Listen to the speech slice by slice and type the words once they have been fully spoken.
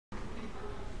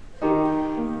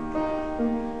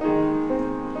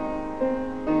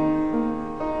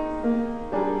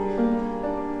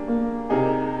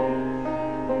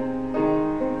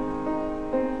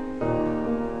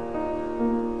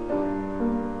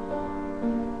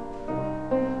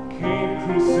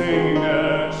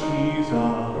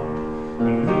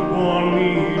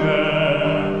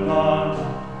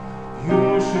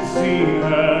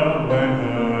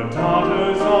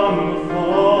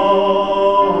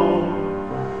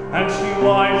and she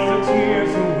wipes the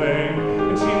tears away,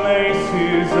 and she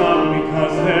laces up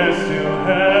because there's still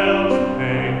hell to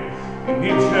pay. And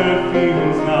it sure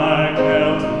feels like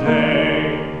hell today,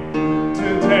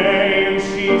 and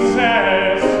she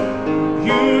says,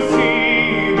 you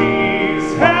see these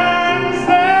hands,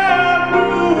 they're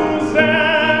bruised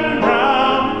and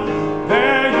brown,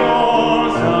 they're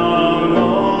yours alone.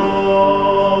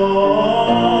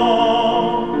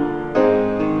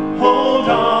 Hold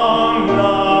on,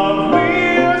 love,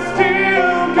 we're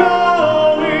still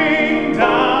going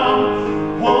down.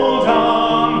 Hold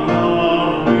on,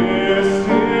 love, we're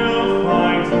still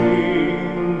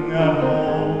fighting at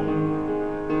home.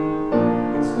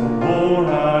 It's the war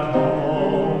at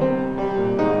home.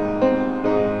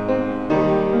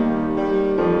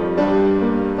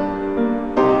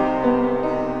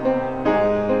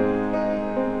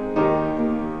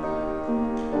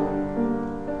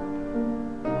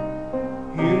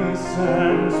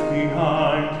 Innocence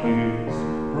behind his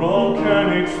broken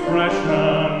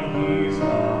expression, he's a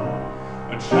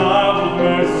child of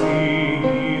mercy